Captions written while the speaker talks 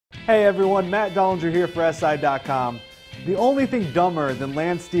Hey everyone, Matt Dollinger here for SI.com. The only thing dumber than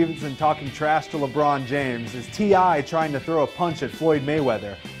Lance Stephenson talking trash to LeBron James is T.I. trying to throw a punch at Floyd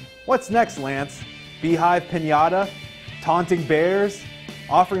Mayweather. What's next, Lance? Beehive Pinata? Taunting Bears?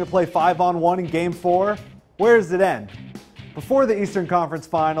 Offering to play 5-on-1 in Game 4? Where does it end? Before the Eastern Conference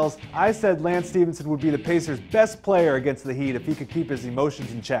Finals, I said Lance Stephenson would be the Pacers' best player against the Heat if he could keep his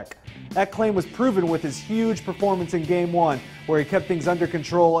emotions in check. That claim was proven with his huge performance in Game 1, where he kept things under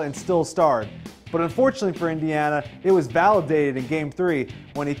control and still starred. But unfortunately for Indiana, it was validated in Game 3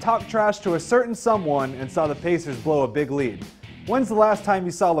 when he talked trash to a certain someone and saw the Pacers blow a big lead. When's the last time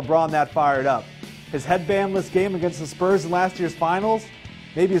you saw LeBron that fired up? His headbandless game against the Spurs in last year's finals?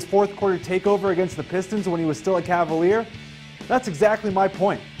 Maybe his fourth quarter takeover against the Pistons when he was still a Cavalier? That's exactly my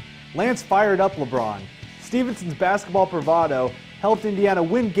point. Lance fired up LeBron. Stephenson's basketball bravado helped Indiana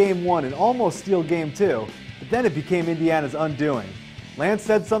win Game 1 and almost steal Game 2, but then it became Indiana's undoing. Lance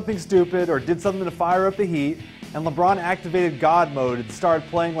said something stupid or did something to fire up the Heat, and LeBron activated God mode and started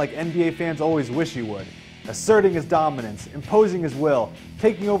playing like NBA fans always wish he would, asserting his dominance, imposing his will,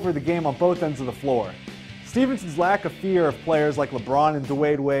 taking over the game on both ends of the floor. Stephenson's lack of fear of players like LeBron and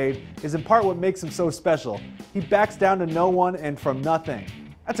Dwayne Wade is in part what makes him so special. He backs down to no one and from nothing.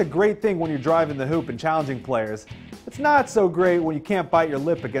 That's a great thing when you're driving the hoop and challenging players. It's not so great when you can't bite your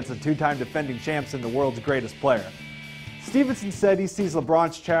lip against a two-time defending champs and the world's greatest player. Stephenson said he sees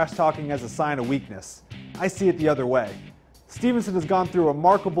LeBron's trash talking as a sign of weakness. I see it the other way. Stephenson has gone through a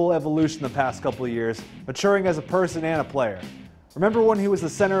remarkable evolution the past couple of years, maturing as a person and a player. Remember when he was the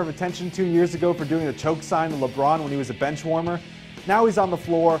center of attention 2 years ago for doing the choke sign to LeBron when he was a bench warmer? Now he's on the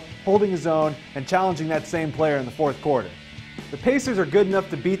floor, holding his own, and challenging that same player in the fourth quarter. The Pacers are good enough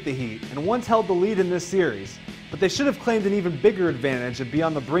to beat the Heat, and once held the lead in this series, but they should have claimed an even bigger advantage and be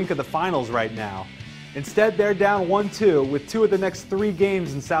on the brink of the finals right now. Instead, they're down 1-2 with 2 of the next 3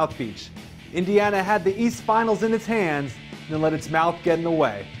 games in South Beach. Indiana had the East Finals in its hands and let its mouth get in the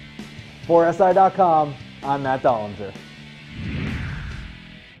way. For SI.com, I'm Matt Dollinger.